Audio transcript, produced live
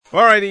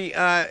All righty,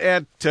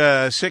 at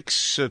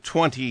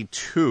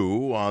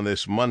 6:22 on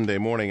this Monday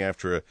morning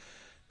after a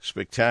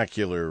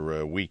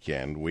spectacular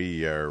weekend,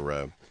 we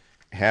are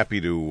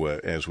happy to,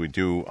 as we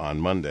do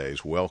on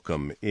Mondays,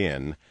 welcome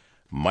in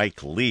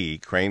Mike Lee,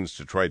 Crain's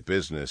Detroit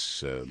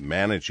Business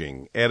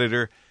Managing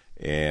Editor,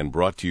 and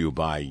brought to you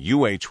by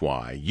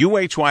UHY.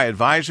 UHY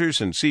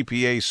Advisors and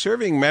CPAs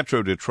serving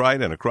Metro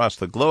Detroit and across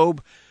the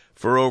globe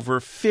for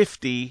over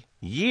 50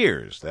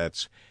 years.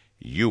 That's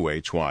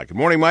UHY. Good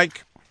morning,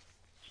 Mike.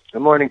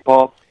 Good morning,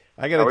 Paul.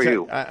 How are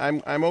you?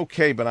 I'm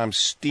okay, but I'm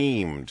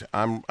steamed.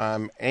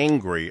 I'm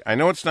angry. I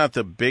know it's not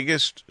the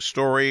biggest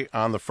story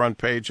on the front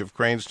page of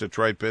Crain's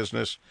Detroit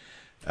Business.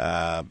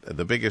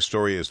 The biggest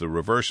story is the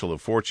reversal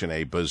of fortune,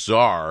 a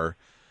bizarre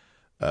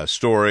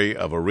story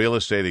of a real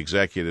estate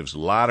executive's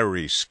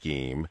lottery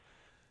scheme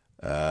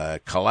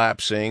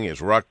collapsing.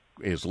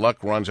 His luck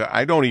runs out.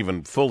 I don't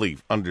even fully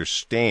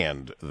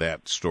understand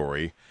that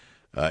story.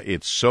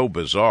 It's so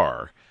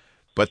bizarre.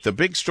 But the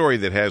big story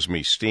that has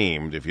me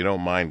steamed, if you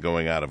don't mind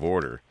going out of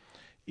order,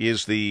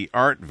 is the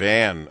Art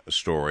Van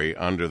story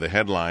under the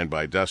headline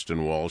by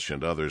Dustin Walsh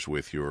and others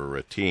with your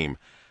team,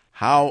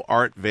 How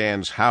Art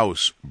Van's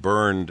House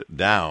Burned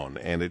Down.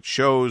 And it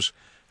shows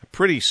a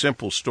pretty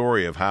simple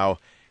story of how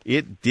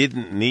it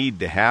didn't need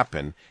to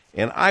happen.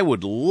 And I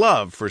would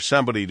love for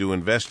somebody to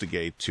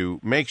investigate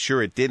to make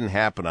sure it didn't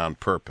happen on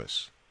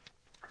purpose.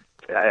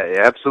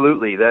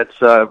 Absolutely.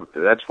 That's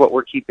what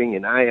we're keeping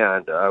an eye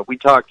on. We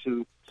talked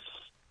to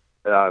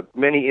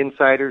many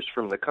insiders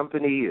from the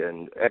company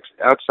and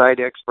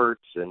outside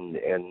experts and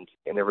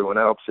everyone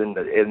else, and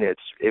it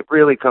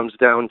really comes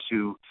down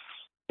to,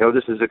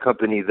 this is a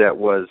company that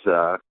was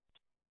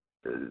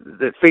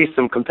that faced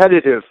some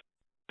competitive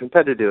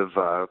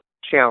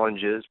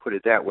challenges, put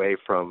it that way,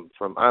 from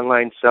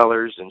online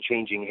sellers and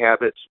changing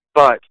habits,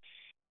 but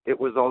it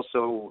was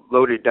also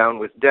loaded down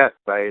with debt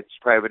by its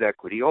private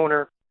equity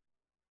owner.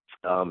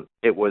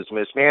 It was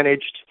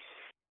mismanaged.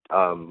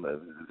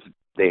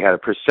 They had a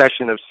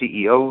procession of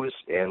CEOs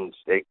and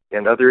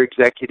other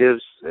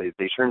executives.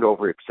 They turned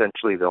over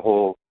essentially the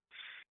whole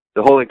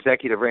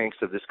executive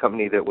ranks of this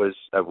company that was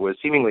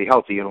seemingly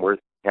healthy and worth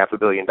 $500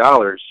 million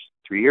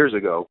 3 years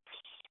ago.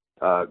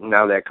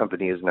 Now that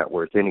company is not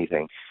worth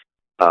anything,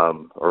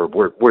 or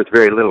worth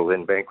very little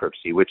in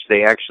bankruptcy, which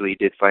they actually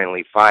did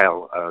finally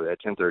file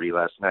at 10:30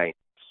 last night.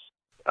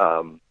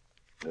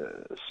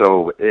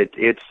 So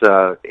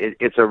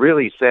it's a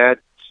really sad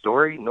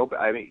story.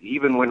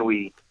 Even when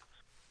we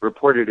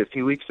reported a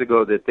few weeks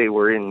ago that they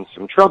were in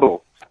some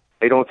trouble,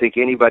 I don't think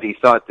anybody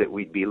thought that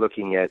we'd be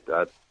looking at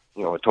a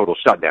total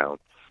shutdown.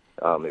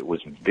 It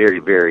was very,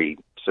 very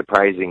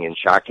surprising and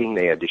shocking.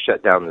 They had to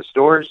shut down the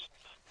stores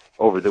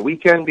over the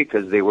weekend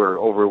because they were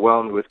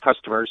overwhelmed with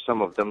customers,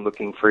 some of them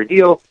looking for a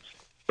deal,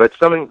 but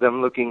some of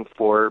them looking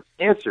for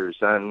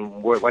answers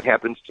on what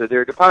happens to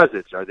their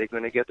deposits. Are they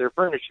going to get their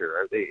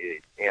furniture? They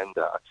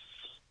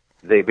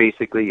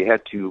basically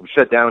had to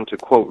shut down to,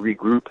 quote,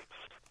 regroup.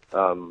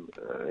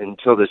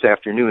 Until this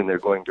afternoon, they're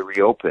going to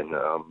reopen.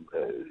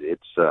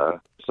 It's some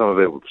of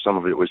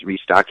it was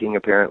restocking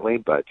apparently,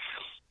 but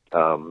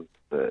you're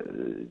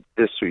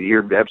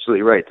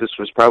absolutely right. This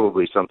was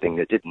probably something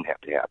that didn't have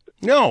to happen.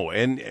 No,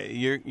 and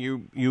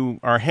you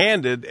are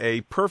handed a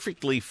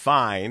perfectly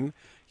fine,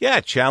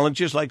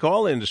 challenges like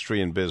all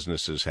industry and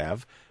businesses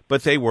have,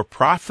 but they were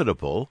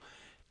profitable.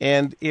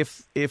 And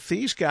if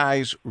these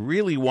guys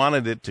really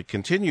wanted it to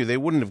continue, they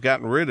wouldn't have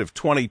gotten rid of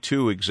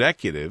 22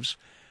 executives.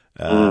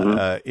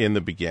 In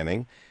the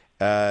beginning,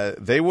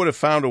 they would have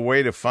found a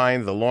way to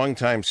find the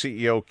longtime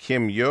CEO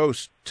Kim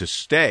Yost to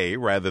stay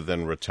rather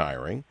than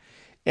retiring.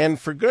 And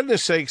for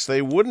goodness sakes,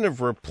 they wouldn't have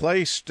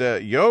replaced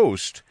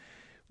Yost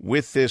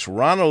with this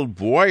Ronald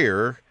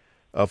Boyer,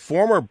 a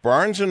former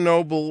Barnes &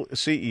 Noble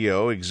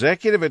CEO,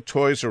 executive at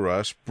Toys R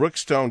Us,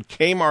 Brookstone,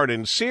 Kmart,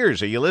 and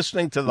Sears. Are you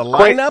listening to the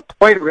lineup?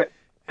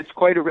 It's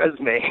quite a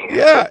resume.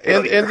 Yeah,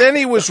 and then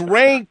he was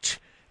ranked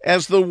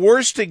as the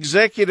worst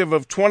executive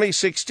of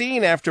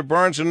 2016 after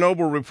Barnes &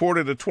 Noble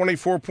reported a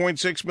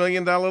 $24.6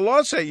 million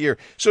loss that year.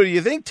 So do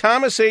you think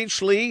Thomas H.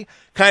 Lee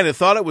kind of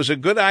thought it was a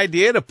good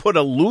idea to put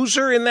a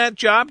loser in that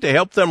job to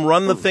help them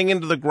run the thing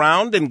into the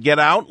ground and get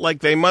out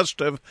like they must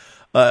have,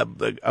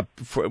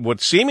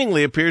 what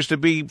seemingly appears to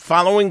be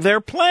following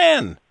their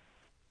plan?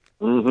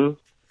 Mm-hmm.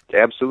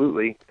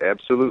 Absolutely.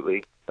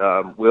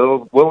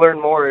 We'll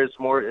learn more as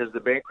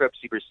the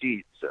bankruptcy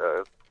proceeds,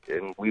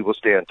 and we will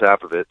stay on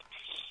top of it.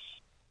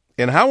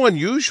 And how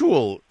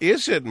unusual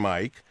is it,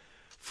 Mike,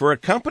 for a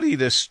company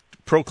to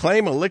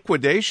proclaim a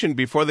liquidation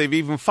before they've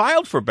even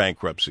filed for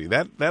bankruptcy?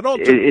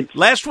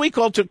 Last week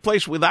all took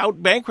place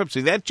without bankruptcy.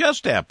 That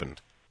just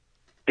happened.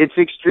 It's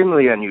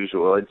extremely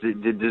unusual.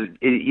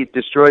 It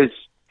destroys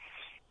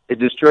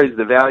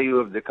the value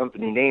of the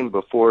company name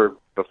before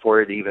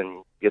it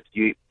even gets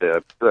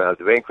the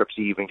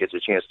bankruptcy even gets a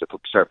chance to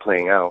start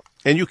playing out.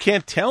 And you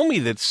can't tell me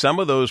that some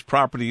of those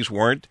properties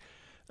weren't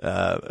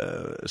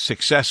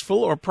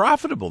successful or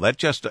profitable.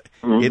 That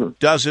it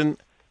doesn't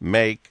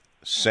make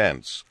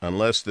sense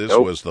unless this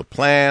was the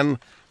plan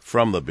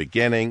from the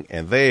beginning,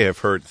 and they have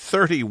hurt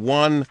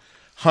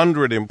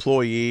 3,100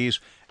 employees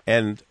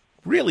and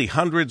really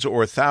hundreds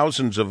or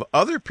thousands of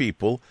other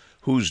people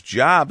whose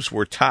jobs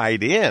were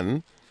tied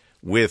in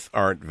with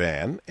Art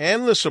Van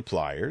and the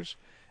suppliers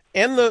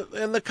and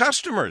the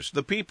customers,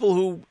 the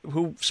people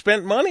who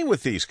spent money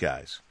with these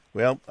guys.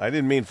 Well, I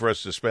didn't mean for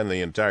us to spend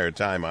the entire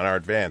time on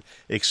Art Van,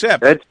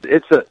 except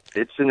it's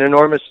an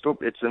enormous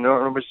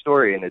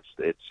story, and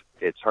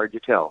it's hard to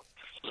tell.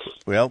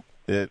 Well,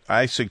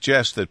 I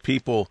suggest that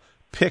people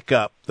pick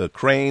up the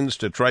Cranes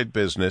Detroit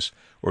Business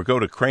or go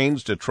to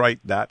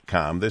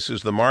cranesdetroit.com. This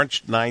is the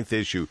March 9th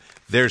issue.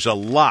 There's a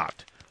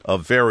lot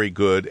of very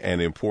good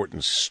and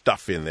important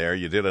stuff in there.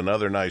 You did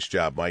another nice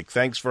job, Mike.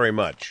 Thanks very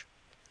much.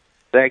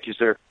 Thank you,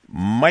 sir.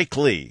 Mike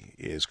Lee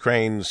is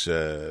Crane's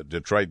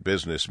Detroit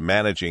Business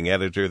Managing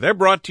Editor. They're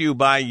brought to you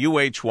by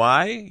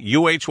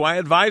UHY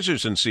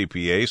Advisors and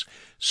CPAs,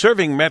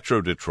 serving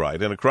Metro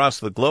Detroit and across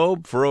the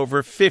globe for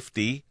over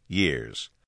 50 years.